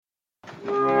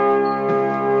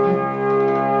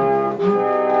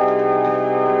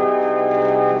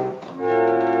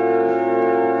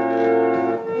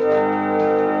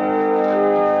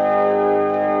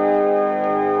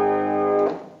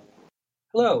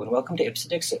Hello, and welcome to Ipse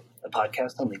Dixit, a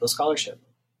podcast on legal scholarship.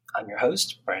 I'm your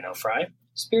host, Brian L. Fry,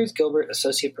 Spears Gilbert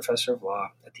Associate Professor of Law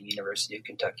at the University of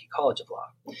Kentucky College of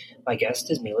Law. My guest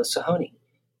is Mila Sohoni,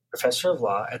 Professor of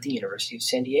Law at the University of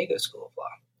San Diego School of Law.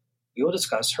 We will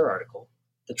discuss her article,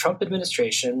 The Trump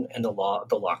Administration and the Law of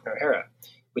the Lochner Era,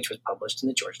 which was published in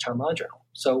the Georgetown Law Journal.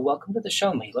 So welcome to the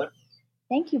show, Mila.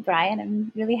 Thank you, Brian.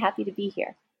 I'm really happy to be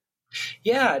here.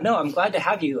 Yeah, no, I'm glad to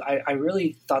have you. I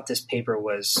really thought this paper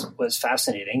was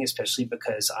fascinating, especially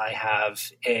because I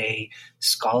have a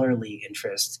scholarly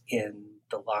interest in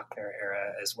the Lochner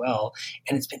era as well.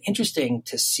 And it's been interesting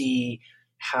to see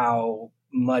how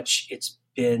much it's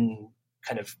been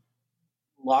kind of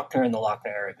Lochner and the Lochner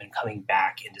era have been coming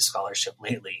back into scholarship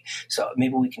lately. So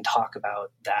maybe we can talk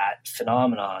about that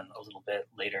phenomenon a little bit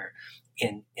later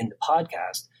in the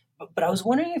podcast. But I was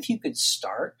wondering if you could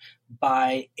start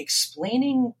by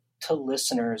explaining to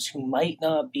listeners who might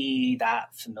not be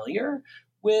that familiar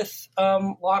with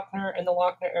Lochner and the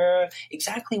Lochner era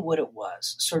exactly what it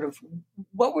was. Sort of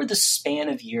what were the span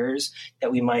of years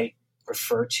that we might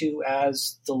refer to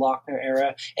as the Lochner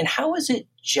era, and how is it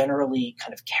generally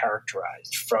kind of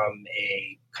characterized from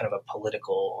a kind of a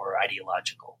political or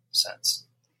ideological sense?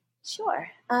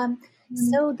 Sure.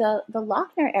 So the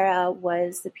Lochner era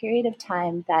was the period of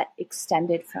time that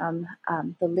extended from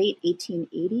the late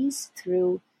 1880s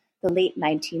through the late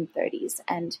 1930s.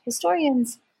 And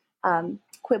historians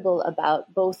quibble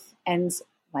about both ends.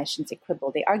 Well, I shouldn't say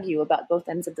quibble. They argue about both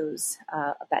ends of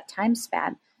that time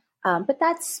span. But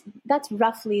that's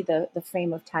roughly the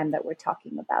frame of time that we're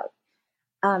talking about.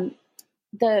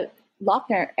 The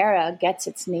Lochner era gets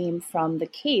its name from the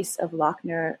case of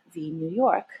Lochner v. New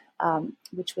York,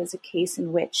 which was a case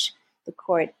in which the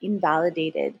court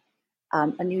invalidated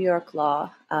a New York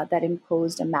law that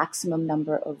imposed a maximum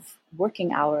number of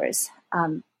working hours.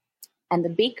 And the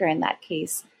baker in that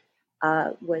case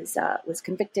was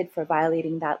convicted for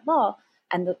violating that law,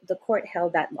 and the court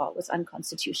held that law was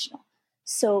unconstitutional.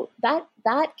 So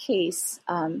that case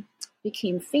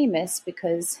became famous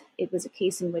because it was a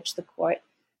case in which the court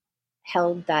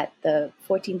held that the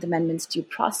 14th Amendment's due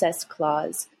process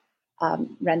clause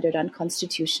rendered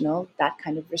unconstitutional that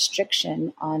kind of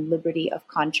restriction on liberty of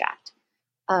contract.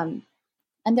 And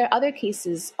there are other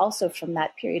cases also from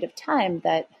that period of time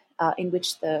that in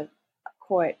which the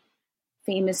court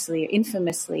famously or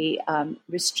infamously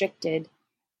restricted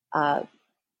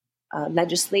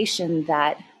legislation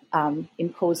that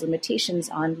imposed limitations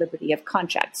on liberty of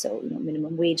contract. So,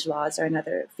 minimum wage laws are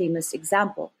another famous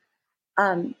example.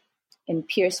 In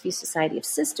Pierce v. Society of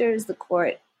Sisters, the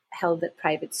court held that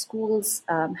private schools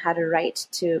had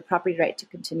a property right to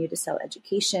continue to sell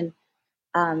education,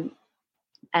 and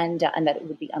that it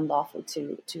would be unlawful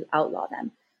to outlaw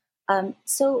them.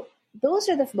 So those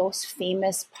are the most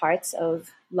famous parts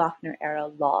of Lochner era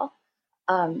law.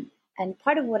 And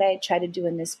part of what I try to do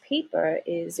in this paper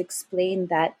is explain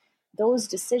that those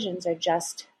decisions are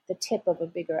just the tip of a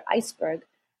bigger iceberg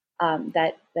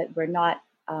that were not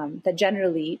that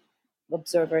generally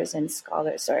observers and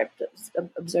scholars or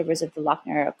observers of the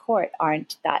Lochner era court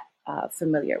aren't that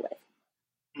familiar with.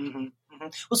 Mm-hmm, mm-hmm.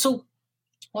 Well, so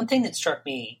one thing that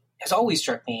has always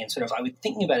struck me, and sort of I was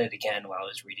thinking about it again while I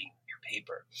was reading your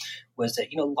paper, was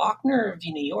that, Lochner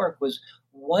v. New York was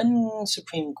one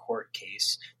Supreme Court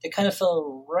case that kind of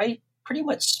fell right pretty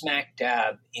much smack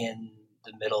dab in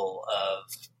the middle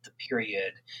of the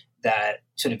period that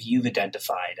sort of you've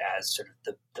identified as sort of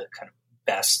the kind of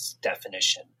best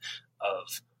definition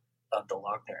of the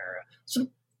Lochner era. So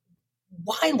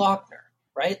why Lochner,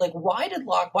 right? Like, why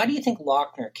do you think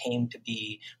Lochner came to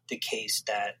be the case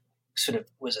that sort of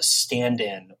was a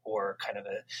stand-in or kind of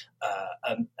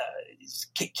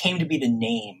came to be the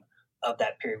name of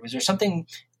that period? Was there something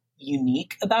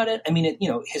unique about it? I mean,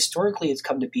 historically it's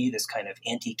come to be this kind of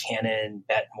anti-canon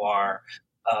bête noire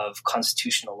of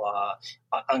constitutional law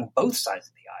on both sides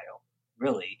of the aisle,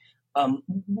 really.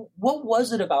 What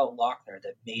was it about Lochner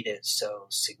that made it so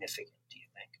significant, do you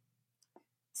think?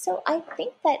 So I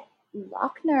think that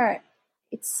Lochner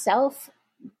itself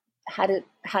had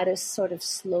a sort of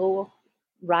slow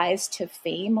rise to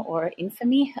fame or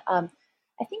infamy. I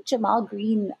think Jamal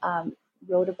Green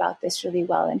wrote about this really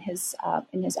well in his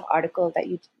article that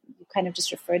you kind of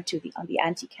just referred to on the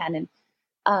anti-canon.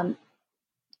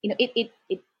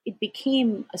 It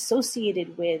became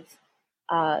associated with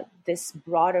this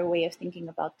broader way of thinking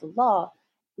about the law.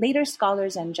 Later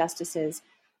scholars and justices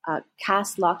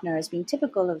cast Lochner as being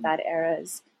typical of that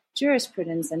era's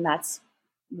jurisprudence, and that's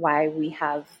why we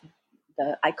have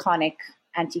the iconic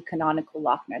anti-canonical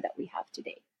Lochner that we have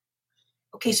today.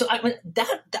 Okay, so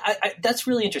that's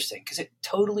really interesting because it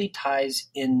totally ties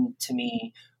in to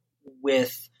me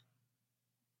with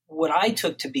what I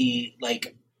took to be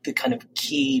like the kind of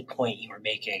key point you were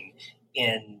making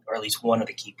or at least one of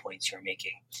the key points you're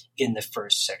making in the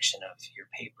first section of your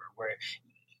paper, where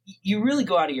you really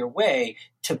go out of your way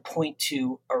to point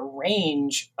to a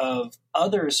range of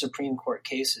other Supreme Court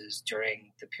cases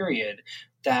during the period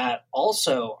that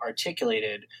also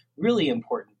articulated really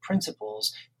important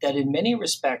principles that in many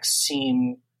respects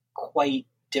seem quite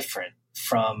different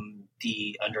from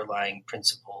the underlying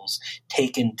principles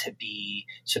taken to be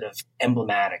sort of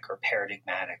emblematic or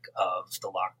paradigmatic of the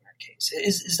Lochner case.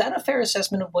 Is that a fair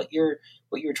assessment of what you're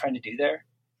trying to do there?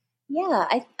 Yeah,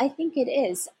 I think it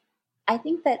is. I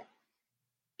think that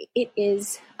it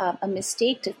is a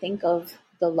mistake to think of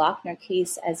the Lochner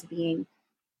case as being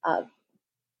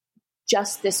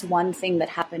just this one thing that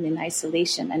happened in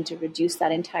isolation, and to reduce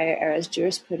that entire era's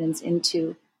jurisprudence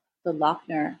into the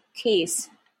Lochner case,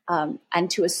 and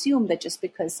to assume that just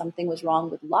because something was wrong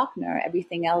with Lochner,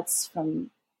 everything else from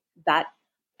that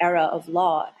era of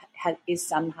law is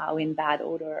somehow in bad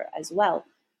odor as well.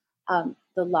 The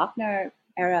Lochner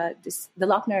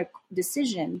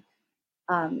decision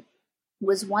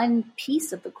was one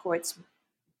piece of the court's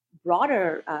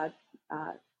broader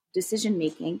decision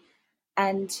making,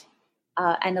 and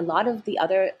a lot of the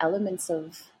other elements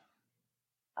of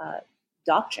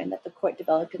doctrine that the court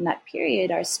developed in that period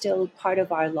are still part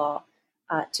of our law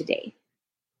today.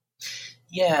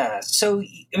 Yeah. So,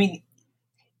 I mean,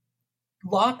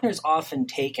 Lochner's often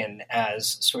taken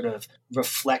as sort of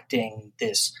reflecting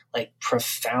this like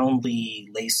profoundly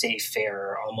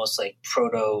laissez-faire, almost like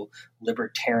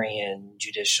proto-libertarian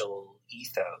judicial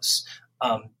ethos.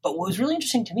 But what was really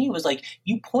interesting to me was like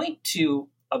you point to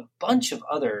a bunch of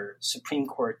other Supreme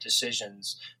Court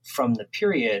decisions from the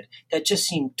period that just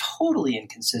seem totally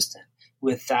inconsistent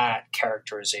with that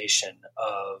characterization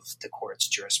of the court's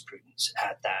jurisprudence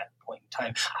at that point in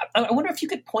time. I wonder if you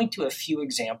could point to a few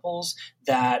examples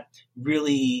that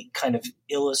really kind of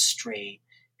illustrate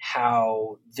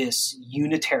how this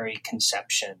unitary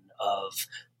conception of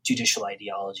judicial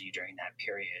ideology during that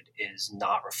period is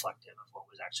not reflective of what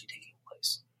was actually taking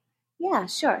place. Yeah,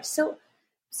 sure. So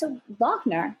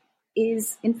Lochner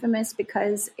is infamous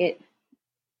because it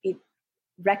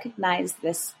recognized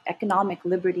this economic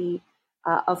liberty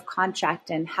of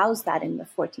contract and housed that in the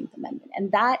 14th Amendment.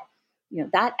 And that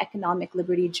economic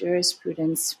liberty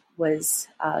jurisprudence was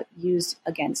used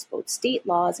against both state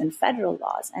laws and federal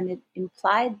laws. And it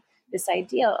implied this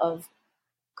idea of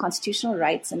constitutional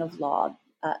rights and of law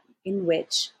in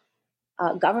which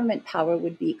government power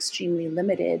would be extremely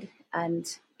limited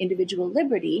and individual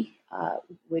liberty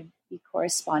would be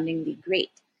correspondingly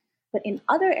great. But in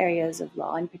other areas of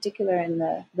law, in particular in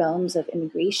the realms of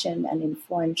immigration and in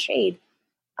foreign trade,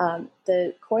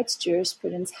 the court's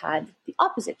jurisprudence had the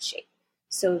opposite shape.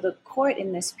 So the court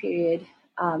in this period,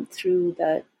 through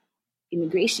the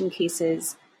immigration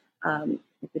cases,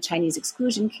 the Chinese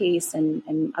exclusion case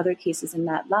and other cases in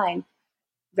that line,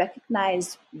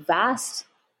 recognized vast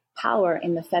power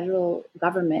in the federal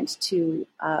government to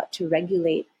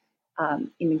regulate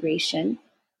immigration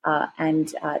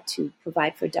and to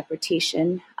provide for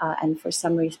deportation and for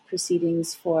summary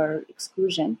proceedings for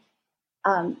exclusion.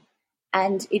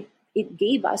 And it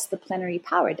gave us the plenary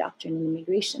power doctrine in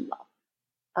immigration law.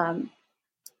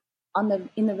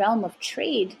 In the realm of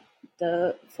trade,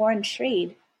 the foreign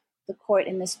trade, the court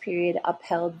in this period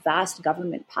upheld vast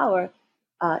government power,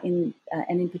 and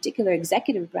in particular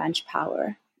executive branch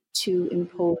power, to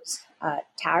impose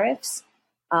tariffs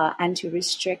and to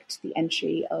restrict the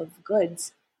entry of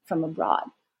goods from abroad.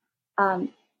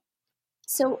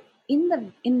 So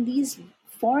in these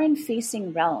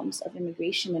foreign-facing realms of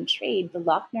immigration and trade, the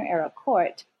Lochner-era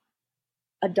court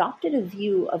adopted a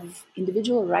view of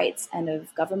individual rights and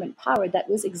of government power that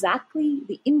was exactly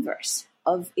the inverse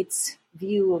of its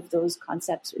view of those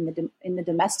concepts in the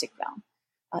domestic realm.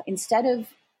 Instead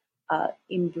of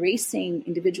embracing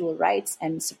individual rights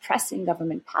and suppressing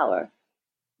government power,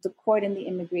 the court in the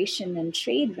immigration and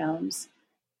trade realms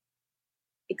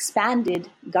expanded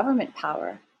government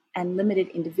power and limited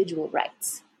individual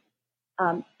rights.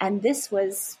 And this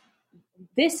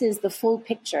is the full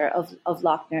picture of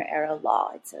Lochner-era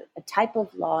law. It's a type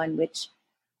of law in which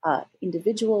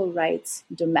individual rights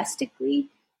domestically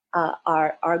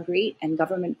are great, and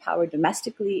government power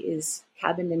domestically is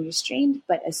cabined and restrained.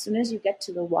 But as soon as you get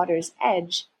to the water's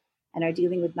edge and are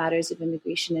dealing with matters of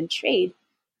immigration and trade,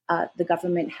 the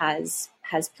government has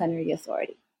plenary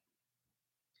authority.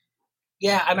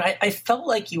 Yeah, I mean, I felt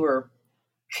like you were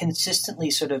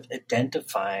consistently sort of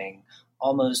identifying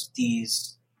almost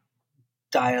these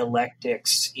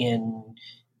dialectics in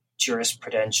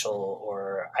jurisprudential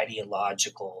or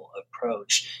ideological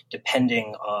approach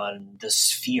depending on the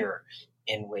sphere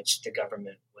in which the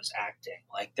government was acting.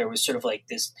 Like there was sort of like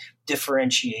this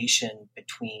differentiation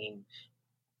between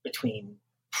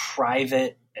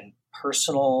private and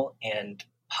personal and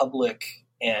public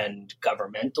and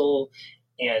governmental,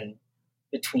 and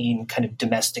between kind of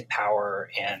domestic power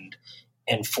and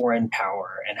foreign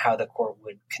power, and how the court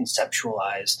would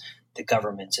conceptualize the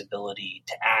government's ability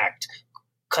to act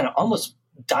kind of almost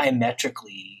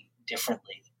diametrically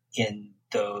differently in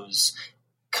those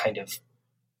kind of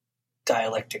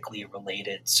dialectically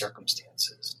related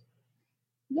circumstances.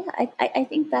 Yeah, I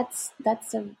think that's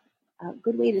a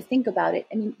good way to think about it.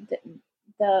 I mean,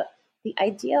 the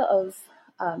idea of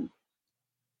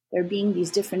there being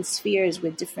these different spheres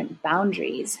with different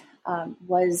boundaries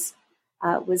was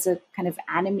a kind of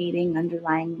animating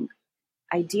underlying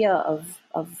idea of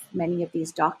many of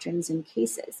these doctrines and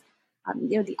cases.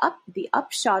 The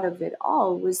upshot of it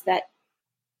all was that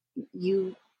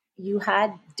you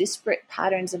had disparate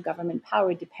patterns of government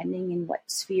power depending in what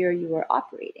sphere you were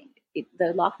operating.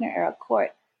 The Lochner era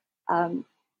court,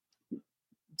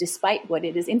 despite what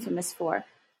it is infamous for,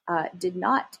 did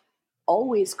not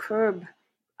always curb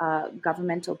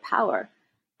governmental power.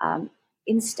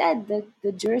 Instead,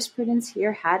 the jurisprudence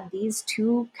here had these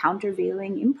two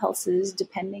countervailing impulses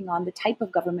depending on the type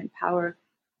of government power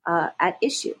at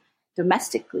issue.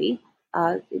 Domestically,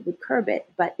 it would curb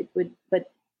it, but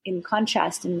in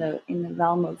contrast, in the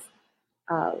realm of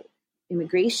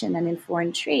immigration and in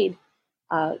foreign trade,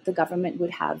 the government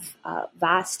would have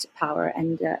vast power,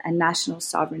 and national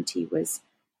sovereignty was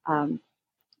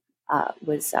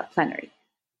plenary.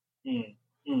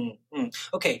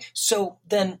 Okay, so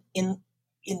then in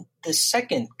the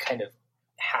second kind of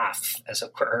half, as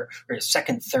it were, or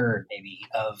second third maybe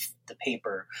of the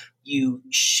paper, you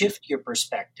shift your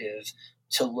perspective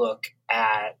to look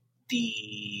at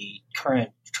the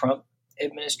current Trump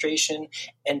administration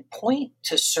and point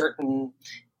to certain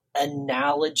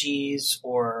analogies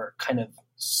or kind of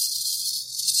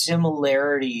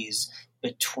similarities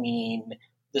between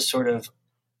the sort of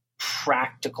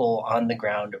practical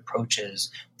on-the-ground approaches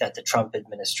that the Trump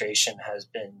administration has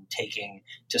been taking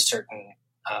to certain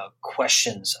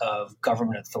questions of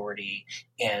government authority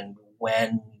and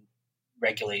when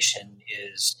regulation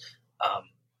is,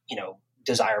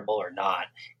 desirable or not,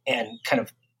 and kind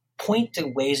of point to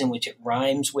ways in which it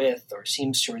rhymes with or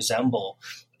seems to resemble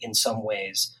in some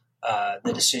ways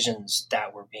the decisions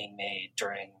that were being made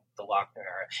during the Lochner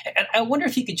era. And I wonder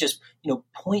if you could just,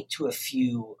 point to a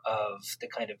few of the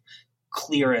kind of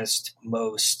clearest,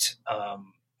 most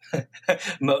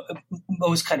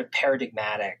most kind of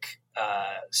paradigmatic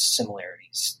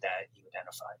similarities that you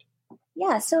identified.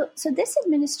 Yeah, so this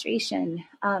administration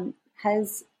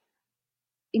has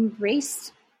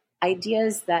embraced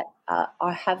ideas that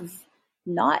have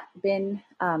not been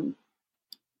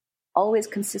always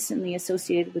consistently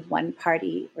associated with one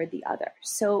party or the other.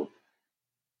 So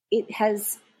it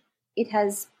has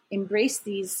embraced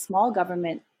these small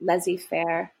government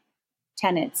laissez-faire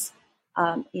tenets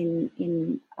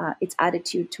in its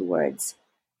attitude towards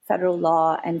federal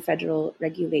law and federal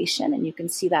regulation, and you can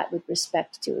see that with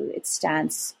respect to its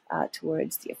stance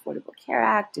towards the Affordable Care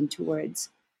Act and towards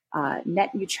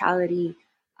net neutrality,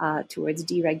 towards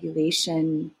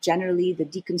deregulation, generally the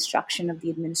deconstruction of the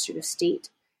administrative state.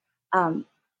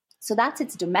 So that's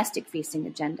its domestic-facing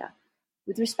agenda.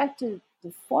 With respect to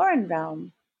the foreign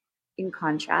realm, in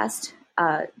contrast,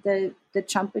 the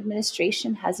Trump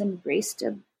administration has embraced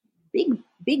a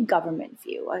big government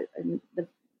view,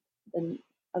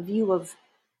 a view of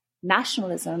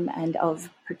nationalism and of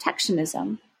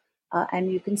protectionism.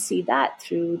 And you can see that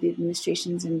through the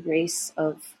administration's embrace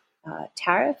of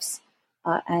tariffs,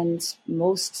 and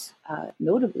most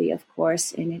notably, of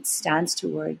course, in its stance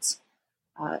towards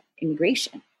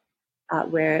immigration,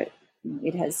 where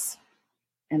it has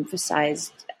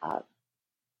emphasized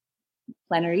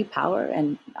plenary power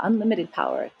and unlimited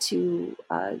power to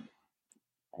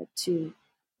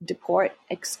deport,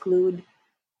 exclude,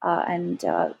 and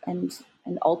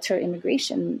alter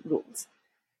immigration rules.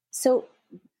 So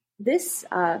this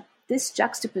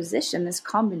juxtaposition, this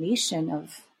combination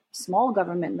of small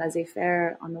government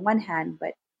laissez-faire on the one hand,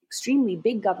 but extremely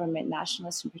big government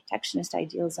nationalist and protectionist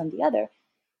ideals on the other,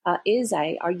 is,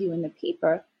 I argue in the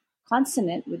paper,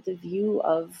 consonant with the view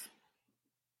of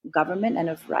government and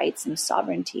of rights and of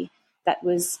sovereignty that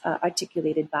was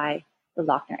articulated by the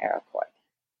Lochner era court.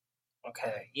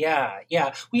 Okay. Yeah.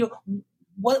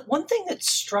 One thing that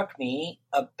struck me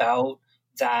about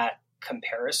that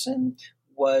comparison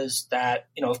was that,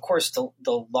 of course, the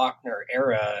Lochner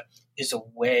era is a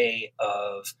way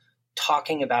of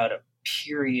talking about a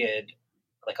period,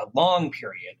 like a long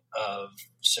period of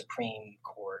Supreme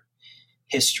Court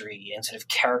history and sort of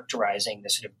characterizing the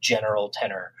sort of general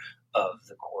tenor of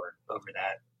the court over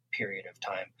that period of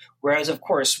time. Whereas, of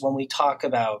course, when we talk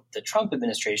about the Trump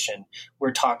administration,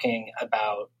 we're talking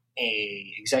about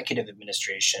a executive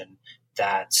administration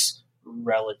that's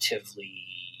relatively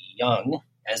young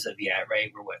as of yet,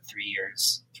 right? We're 3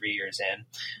 years in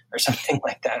or something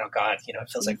like that. Oh God, it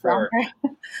feels like forever.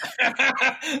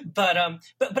 But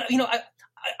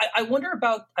I wonder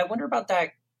about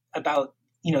that, about,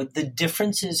 the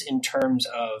differences in terms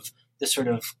of the sort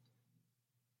of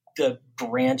the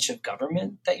branch of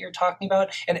government that you're talking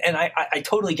about. And I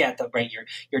totally get that, right?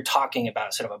 You're talking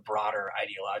about sort of a broader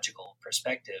ideological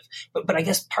perspective, but I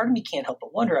guess part of me can't help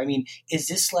but wonder, is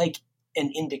this like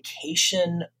an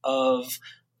indication of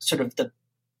sort of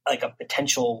like a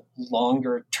potential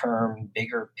longer term,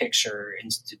 bigger picture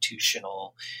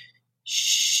institutional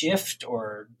shift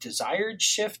or desired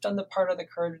shift on the part of the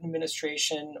current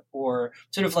administration? Or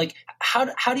sort of like how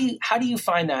do you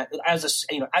find that as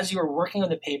you were working on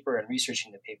the paper and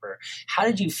researching the paper, how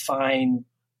did you find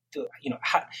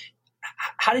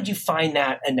how did you find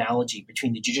that analogy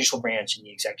between the judicial branch and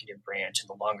the executive branch in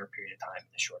the longer period of time and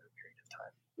the shorter period of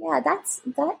time? Yeah,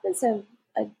 that was a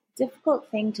difficult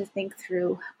thing to think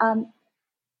through.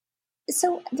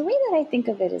 So the way that I think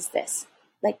of it is this: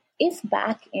 like, if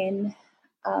back in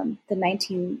the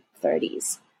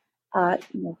 1930s,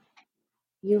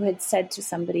 you had said to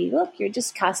somebody, "Look, you're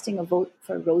just casting a vote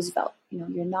for Roosevelt.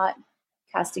 You're not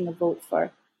casting a vote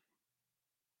for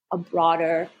a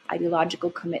broader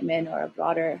ideological commitment or a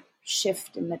broader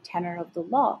shift in the tenor of the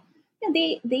law."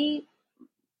 They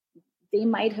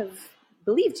might have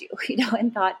believed you,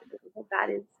 and thought, well, that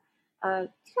is,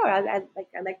 sure, I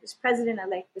like this president, I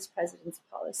like this president's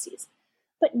policies.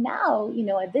 But now,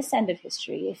 at this end of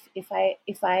history, if I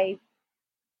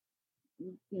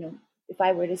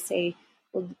were to say,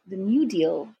 well, the New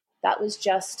Deal, that was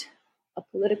just a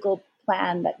political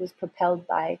plan that was propelled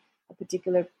by a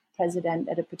particular president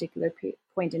at a particular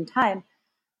point in time,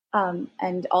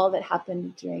 and all that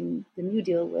happened during the New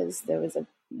Deal was there was a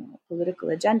political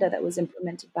agenda that was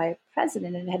implemented by a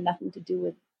president, and it had nothing to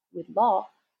do with law.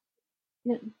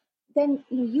 Then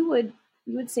you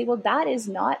would say, well, that is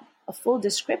not a full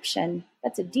description.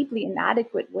 That's a deeply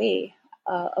inadequate way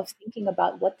of thinking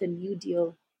about what the New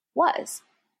Deal was.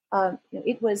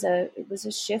 It was a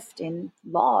shift in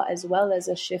law as well as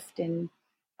a shift in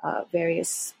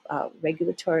various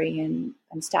regulatory and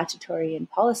statutory and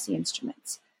policy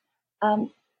instruments.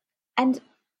 And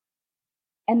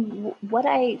what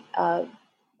I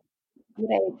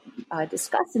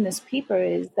discuss in this paper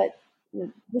is that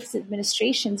this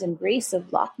administration's embrace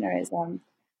of Lochnerism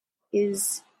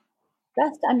is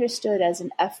best understood as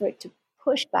an effort to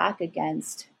push back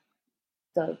against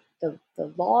the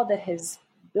law that has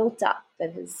built up,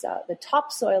 that has the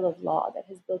topsoil of law that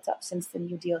has built up since the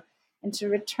New Deal, and to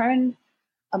return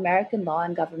American law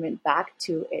and government back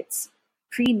to its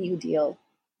pre-New Deal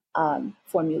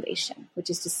formulation, which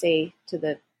is to say, to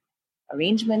the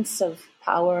arrangements of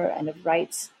power and of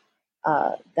rights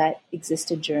that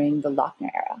existed during the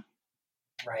Lochner era.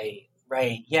 Right.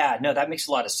 Yeah, no, that makes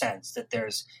a lot of sense, that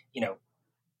there's,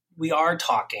 we are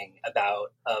talking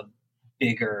about a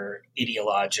bigger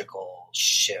ideological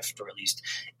shift, or at least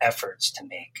efforts to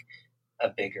make a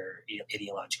bigger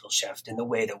ideological shift in the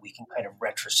way that we can kind of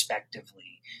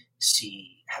retrospectively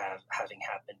see having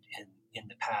happened in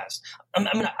the past.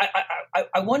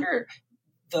 I wonder,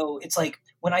 though, it's like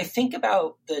when I think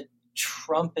about the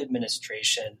Trump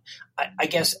administration, I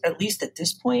guess at least at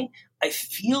this point, I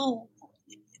feel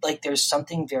like there's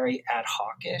something very ad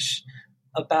hoc-ish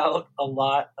about a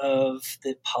lot of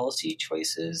the policy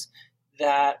choices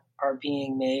that are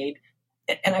being made.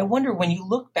 And I wonder, when you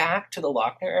look back to the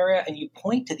Lochner era and you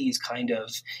point to these kind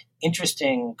of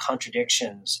interesting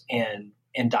contradictions and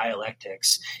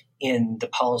dialectics in the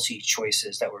policy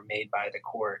choices that were made by the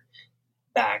court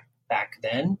back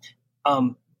then,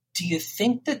 do you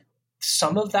think that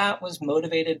some of that was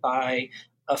motivated by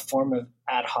a form of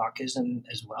ad hocism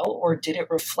as well, or did it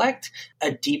reflect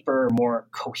a deeper, more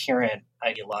coherent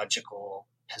ideological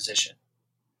position?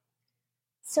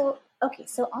 So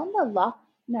on the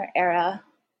Lochner era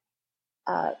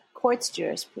court's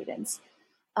jurisprudence,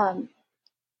 I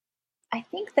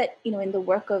think that, in the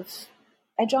work of,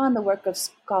 I draw on the work of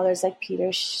scholars like Peter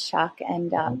Schuck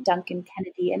and Duncan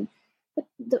Kennedy, and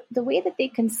the way that they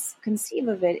conceive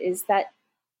of it is that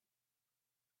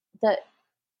the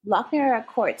Lochner era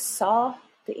courts saw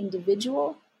the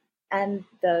individual and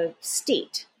the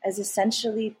state as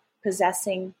essentially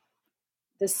possessing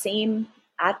the same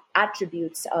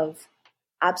attributes of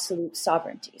absolute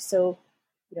sovereignty. So,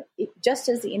 just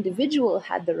as the individual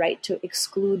had the right to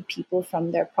exclude people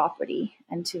from their property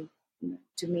and to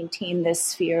maintain this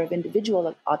sphere of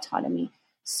individual autonomy,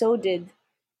 so did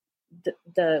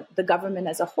the government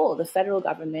as a whole. The federal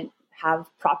government have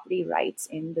property rights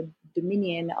in the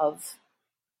dominion of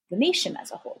the nation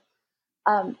as a whole.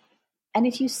 And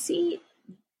if you see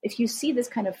this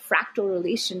kind of fractal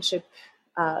relationship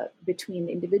between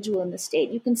the individual and the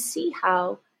state, you can see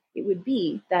how it would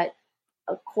be that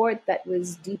a court that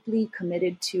was deeply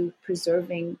committed to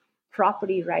preserving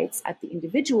property rights at the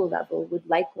individual level would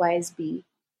likewise be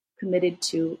committed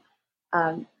to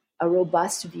a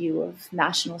robust view of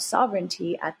national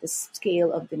sovereignty at the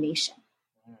scale of the nation.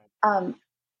 And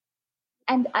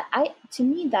to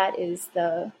me, that is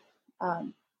the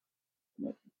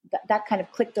that kind of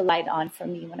clicked a light on for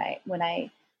me when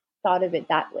I thought of it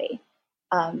that way,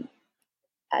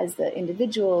 as the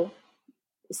individual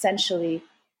essentially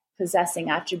possessing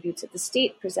attributes that the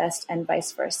state possessed, and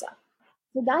vice versa.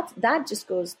 So that just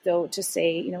goes, though, to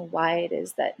say, why it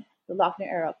is that the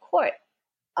Lochner era court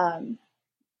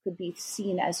could be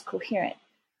seen as coherent.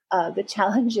 The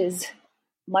challenge is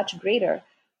much greater,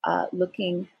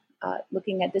 looking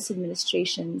at this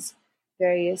administration's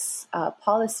various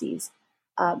policies,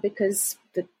 because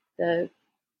the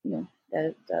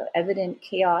evident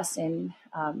chaos in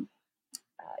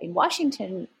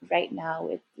Washington right now,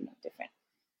 with different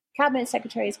cabinet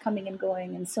secretaries coming and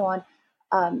going and so on,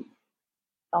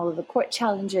 all of the court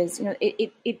challenges,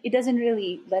 it doesn't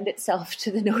really lend itself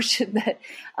to the notion that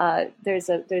there's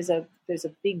a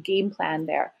big game plan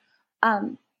there.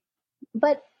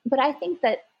 But I think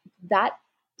that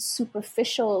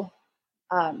superficial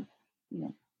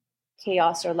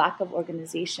chaos or lack of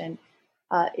organization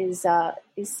is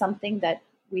something that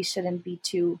we shouldn't be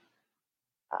too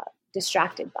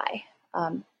distracted by.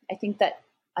 I think that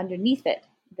underneath it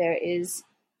there is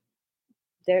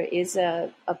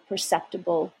a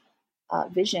perceptible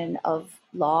vision of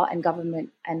law and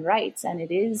government and rights, and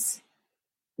it is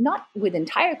not with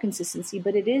entire consistency,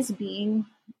 but it is being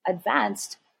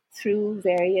advanced through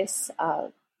various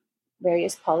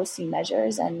policy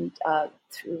measures and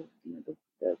through the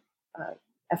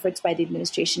efforts by the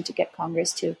administration to get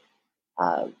Congress to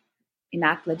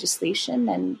enact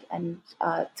legislation, and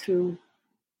through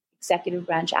executive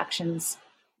branch actions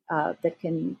that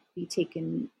can be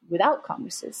taken without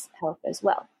Congress's help as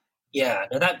well. Yeah,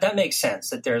 no, that makes sense.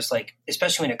 That there's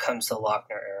especially when it comes to the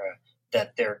Lochner era,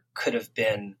 that there could have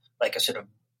been a sort of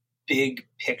big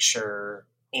picture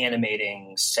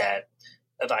animating set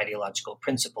of ideological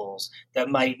principles that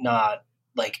might not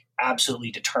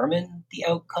absolutely determine the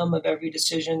outcome of every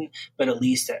decision, but at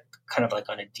least that kind of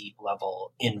on a deep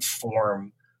level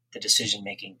inform the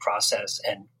decision-making process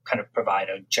and kind of provide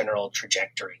a general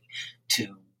trajectory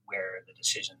to where the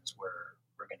decisions were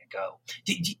going to go.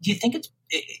 Do you think do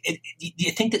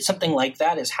you think that something like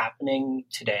that is happening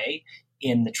today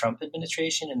in the Trump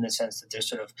administration, in the sense that there's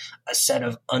sort of a set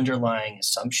of underlying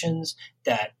assumptions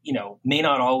that, may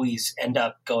not always end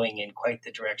up going in quite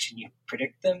the direction you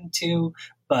predict them to,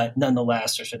 but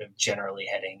nonetheless are sort of generally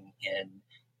heading in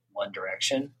one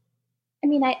direction? I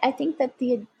mean, I think that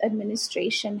the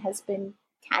administration has been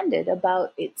candid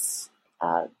about its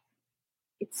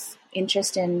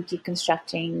interest in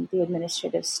deconstructing the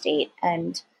administrative state,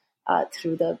 and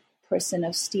through the person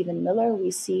of Stephen Miller, we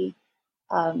see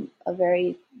a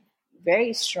very,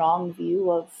 very strong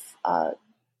view of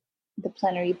the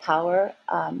plenary power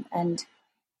and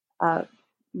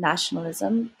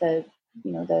nationalism. The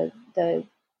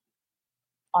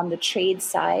on the trade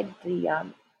side,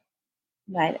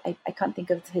 I can't think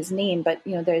of his name, but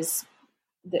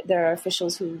there are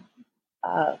officials who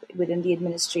within the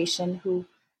administration who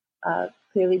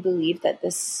clearly believe that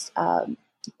this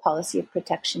policy of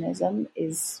protectionism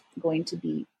is going to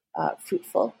be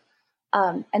fruitful.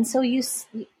 And so you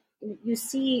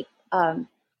see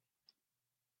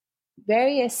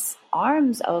various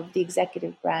arms of the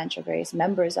executive branch, or various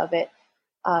members of it,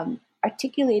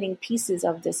 articulating pieces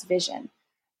of this vision.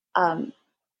 And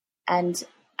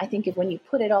I think when you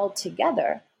put it all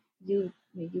together, you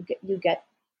get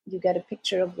a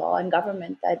picture of law and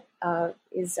government that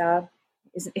is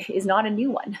not a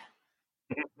new one.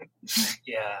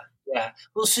 Yeah.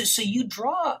 Well, so you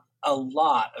draw a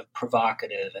lot of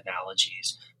provocative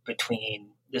analogies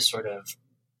between this sort of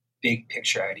big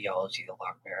picture ideology of the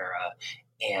Lochner era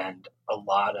and a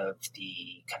lot of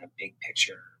the kind of big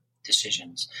picture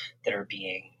decisions that are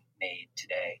being made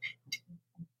today.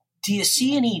 Do you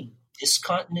see any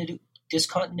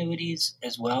discontinuities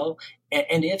as well?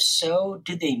 And if so,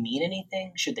 do they mean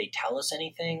anything? Should they tell us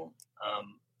anything?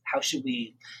 how should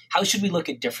we look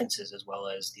at differences as well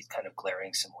as these kind of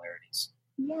glaring similarities?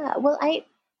 Yeah, well, I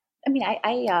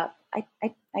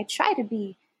try to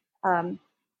be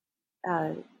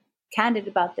uh, candid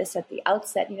about this at the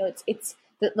outset. It's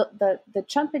the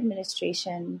Trump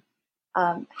administration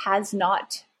has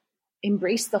not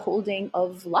embraced the holding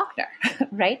of Lochner,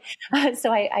 right?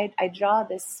 So I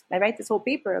write this whole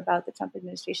paper about the Trump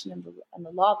administration and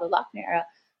the law of the Lochner era,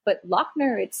 but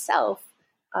Lochner itself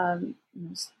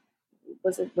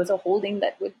was a holding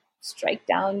that would strike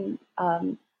down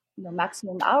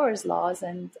maximum hours laws,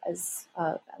 and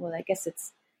I guess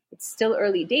it's still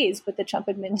early days, but the Trump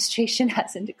administration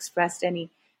hasn't expressed any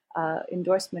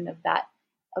endorsement of that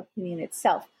opinion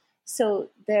itself. So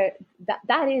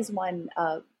that is one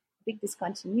big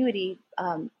discontinuity.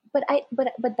 But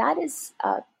that is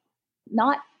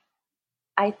not,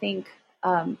 I think,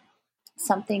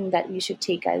 something that we should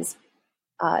take as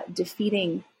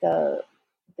defeating the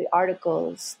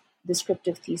article's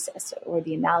descriptive thesis or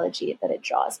the analogy that it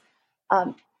draws.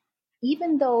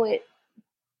 Even though it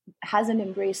hasn't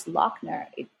embraced Lochner,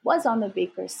 it was on the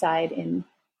baker's side in,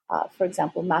 for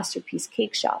example, Masterpiece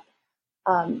Cake Shop,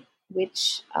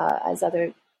 which, as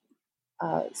other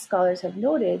scholars have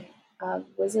noted,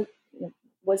 was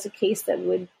a case that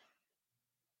would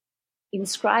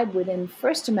inscribe within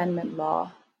First Amendment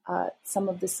law some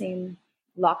of the same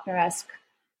Lochner-esque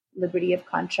liberty of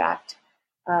contract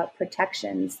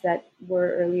protections that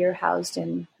were earlier housed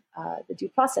in the Due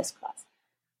Process Clause.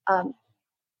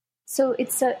 So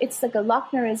it's like a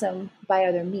Lochnerism by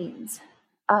other means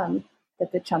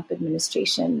that the Trump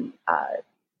administration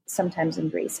sometimes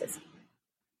embraces.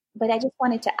 But I just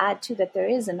wanted to add too that there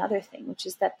is another thing, which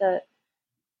is that the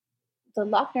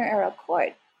Lochner era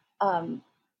court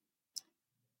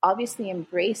obviously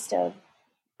embraced a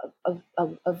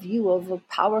view of a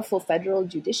powerful federal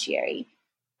judiciary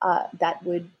that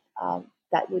would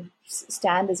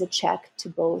stand as a check to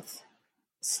both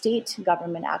state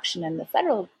government action and the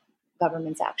federal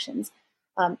government's actions,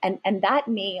 and that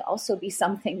may also be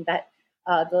something that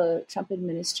the Trump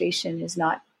administration is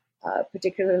not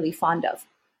particularly fond of.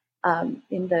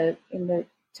 In the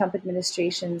Trump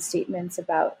administration statements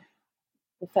about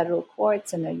the federal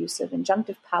courts and their use of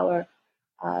injunctive power,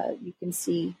 you can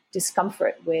see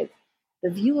discomfort with the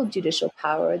view of judicial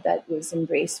power that was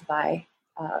embraced by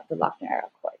the Lochner era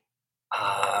court.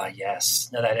 Yes.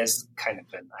 No, that is kind of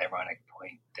an ironic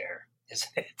point there,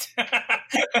 isn't it?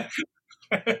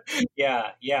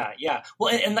 Yeah.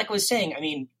 Well, and like I was saying, I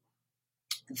mean,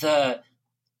 the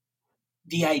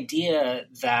idea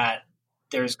that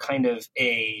there's kind of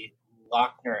a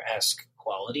Lochner-esque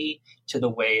quality to the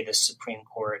way the Supreme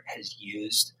Court has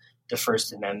used the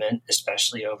First Amendment,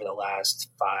 especially over the last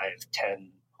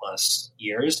 5-10 plus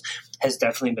years, has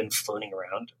definitely been floating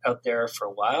around out there for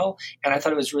a while. And I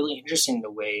thought it was really interesting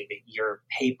the way that your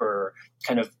paper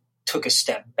kind of took a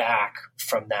step back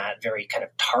from that very kind of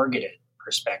targeted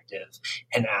perspective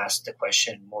and asked the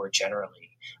question more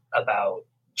generally about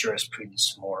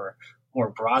jurisprudence more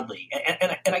broadly.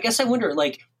 And I guess I wonder,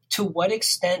 like, to what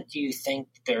extent do you think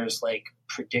there's like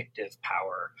predictive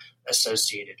power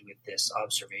associated with this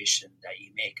observation that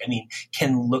you make? I mean,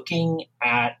 can looking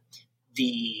at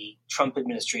the Trump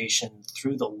administration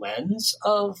through the lens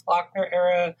of Lochner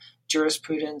era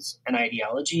jurisprudence and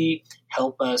ideology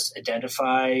help us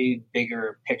identify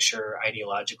bigger picture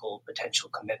ideological potential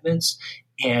commitments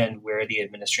and where the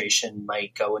administration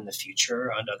might go in the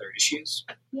future on other issues?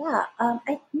 Yeah,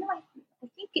 I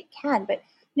think it can, but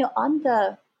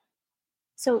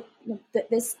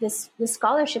this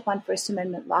scholarship on First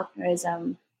Amendment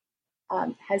Lochnerism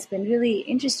has been really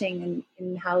interesting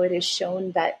in how it has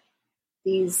shown that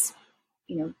these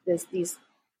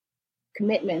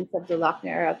commitments of the Lochner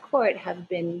era court have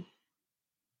been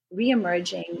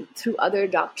reemerging through other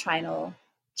doctrinal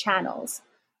channels,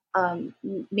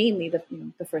 mainly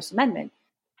the First Amendment,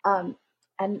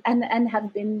 and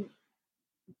have been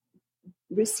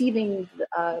receiving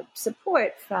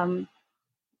support from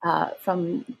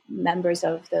members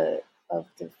of the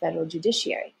federal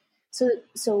judiciary.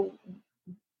 So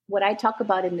what I talk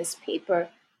about in this paper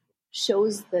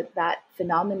shows that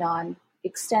phenomenon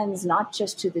extends not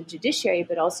just to the judiciary,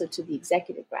 but also to the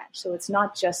executive branch. So it's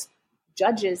not just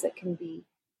judges that can be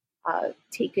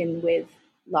taken with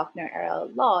Lochner era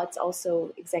law, it's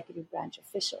also executive branch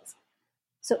officials.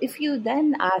 So if you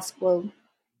then ask, well,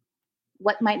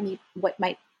 what might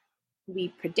we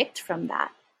predict from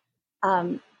that?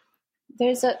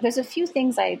 There's a few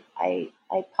things I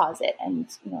posit, and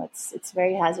it's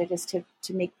very hazardous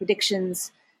to make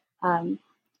predictions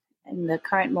in the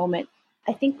current moment.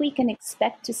 I think we can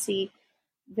expect to see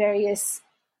various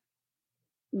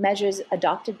measures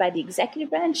adopted by the executive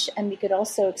branch, and we could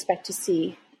also expect to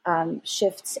see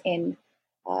shifts in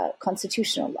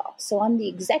constitutional law. So on the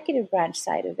executive branch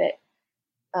side of it,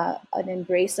 an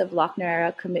embrace of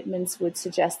Lochner-era commitments would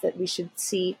suggest that we should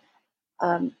see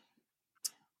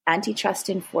antitrust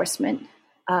enforcement.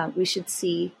 We should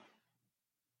see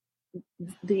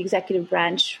the executive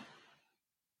branch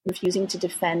refusing to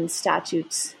defend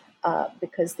statutes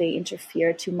because they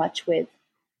interfere too much with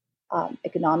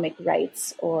economic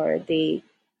rights, or they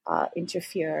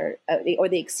interfere, or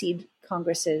they exceed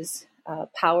Congress's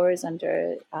powers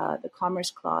under the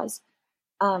Commerce Clause.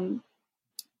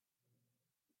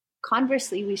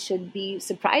 Conversely, we should be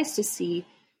surprised to see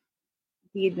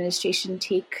the administration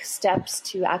take steps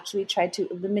to actually try to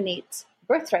eliminate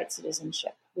birthright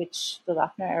citizenship, which the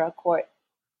Lochner-era court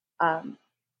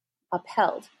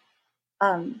upheld.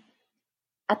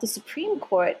 At the Supreme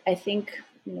Court, I think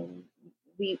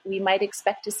we might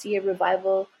expect to see a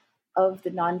revival of the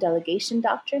non-delegation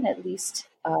doctrine, at least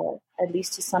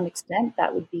to some extent.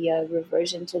 That would be a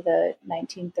reversion to the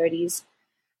 1930s.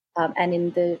 And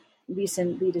in the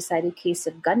recently decided case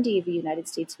of Gundy v. United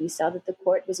States, we saw that the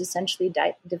court was essentially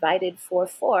divided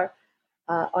 4-4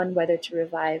 on whether to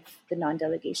revive the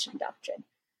non-delegation doctrine.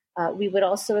 We would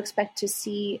also expect to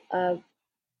see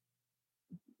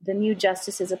the new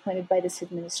justices appointed by this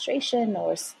administration,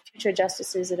 or future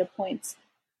justices it appoints,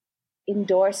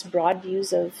 endorse broad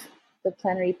views of the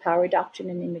plenary power doctrine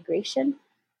in immigration,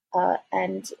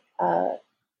 and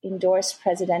endorse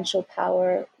presidential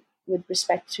power with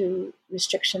respect to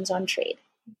restrictions on trade.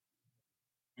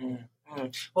 Mm-hmm.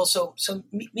 Well, so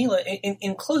Mila,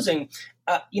 in closing,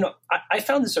 I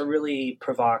found this a really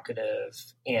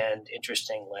provocative and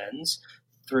interesting lens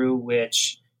through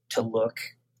which to look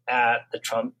at the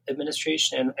Trump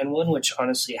administration, and one which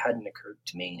honestly hadn't occurred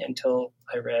to me until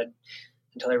I read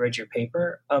your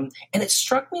paper. And it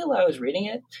struck me while I was reading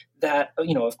it that,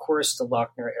 of course, the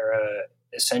Lochner era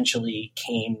essentially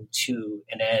came to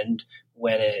an end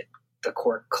when the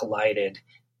court collided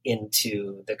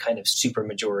into the kind of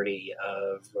supermajority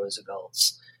of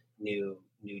Roosevelt's New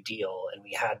Deal. And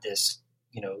we had this,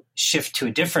 shift to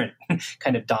a different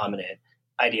kind of dominant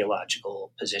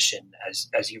ideological position,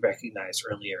 as you recognized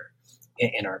earlier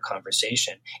in our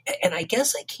conversation. And I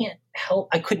guess I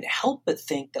couldn't help but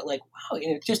think that, like, wow,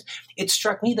 it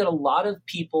struck me that a lot of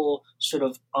people sort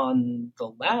of on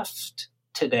the left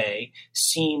today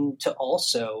seem to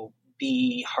also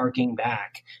be harking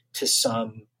back to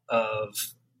some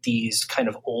of these kind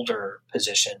of older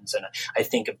positions. And I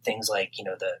think of things like,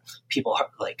 the people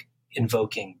like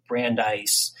invoking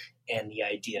Brandeis and the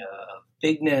idea of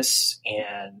bigness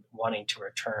and wanting to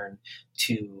return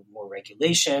to more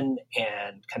regulation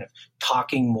and kind of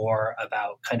talking more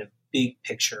about kind of big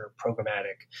picture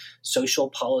programmatic social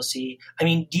policy. I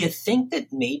mean, do you think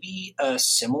that maybe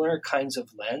similar kinds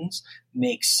of lens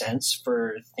makes sense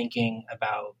for thinking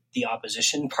about the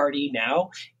opposition party now,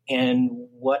 and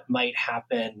what might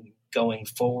happen going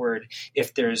forward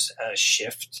if there's a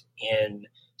shift in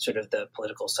sort of the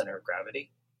political center of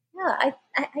gravity? Yeah,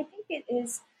 I think it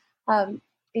is.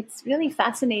 It's really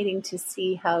fascinating to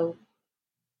see how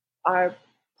our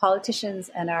politicians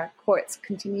and our courts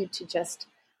continue to just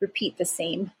repeat the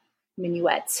same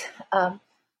minuets.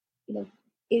 It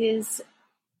is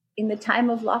in the time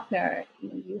of Lochner.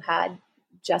 You had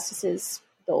justices,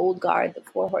 the old guard, the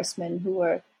four horsemen, who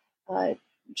were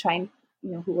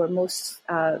who were most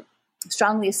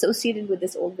strongly associated with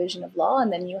this old vision of law,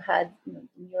 and then you had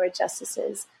newer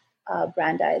justices,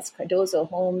 Brandeis, Cardozo,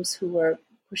 Holmes, who were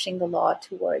pushing the law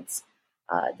towards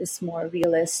this more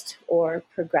realist or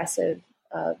progressive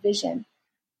vision.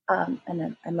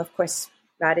 And I'm of course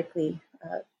radically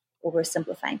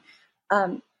oversimplifying.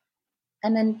 And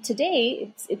then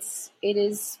today, it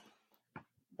is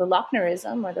the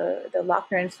Lochnerism, or the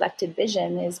Lochner-inflected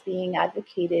vision, is being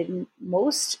advocated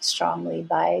most strongly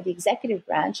by the executive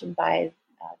branch and by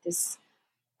this,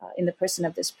 in the person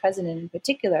of this president in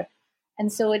particular.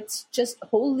 And so it's just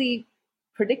wholly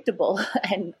predictable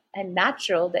and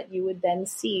natural that you would then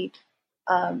see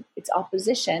the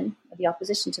opposition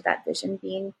to that vision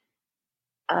being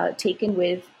taken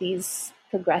with these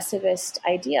progressivist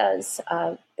ideas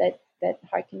that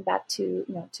harken back to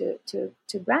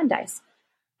Brandeis.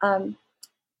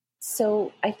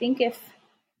 So I think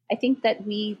that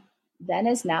we then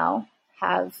as now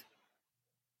have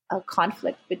a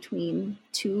conflict between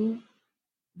two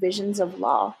visions of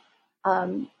law,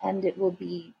 and it will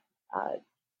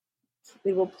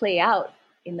play out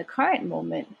in the current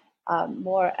moment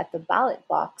more at the ballot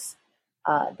box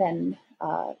than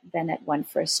at 1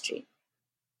 First Street.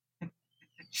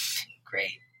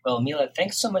 Great. Well, Mila,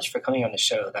 thanks so much for coming on the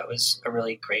show. That was a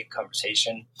really great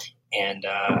conversation, and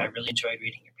I really enjoyed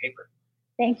reading your paper.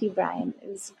 Thank you, Brian. It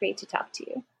was great to talk to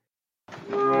you.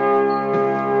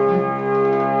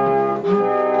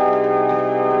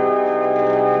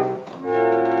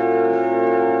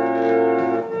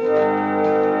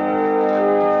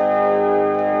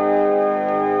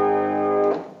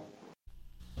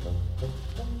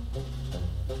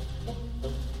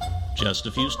 Just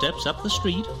a few steps up the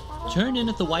street, turn in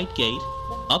at the white gate,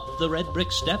 up the red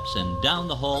brick steps and down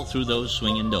the hall through those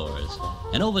swinging doors,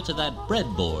 and over to that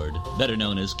breadboard, better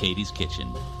known as Katie's Kitchen.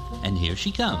 And here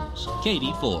she comes,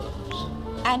 Katie Forbes.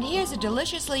 And here's a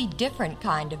deliciously different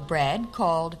kind of bread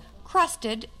called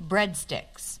crusted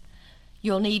breadsticks.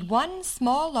 You'll need 1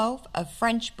 small loaf of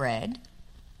French bread,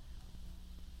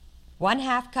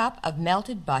 1/2 cup of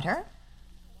melted butter,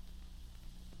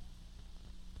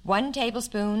 1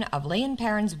 tablespoon of Lea &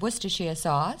 Perrins Worcestershire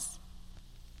sauce,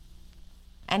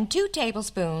 and 2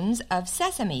 tablespoons of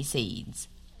sesame seeds.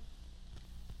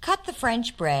 Cut the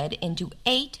French bread into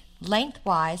 8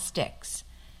 lengthwise sticks.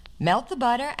 Melt the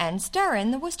butter and stir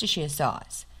in the Worcestershire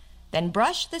sauce. Then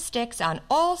brush the sticks on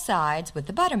all sides with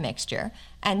the butter mixture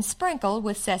and sprinkle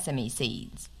with sesame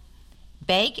seeds.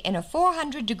 Bake in a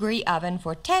 400-degree oven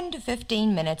for 10 to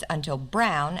 15 minutes until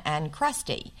brown and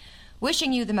crusty.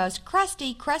 Wishing you the most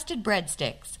crusty crusted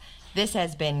breadsticks. This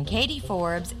has been Katie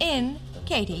Forbes in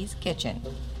Katie's Kitchen.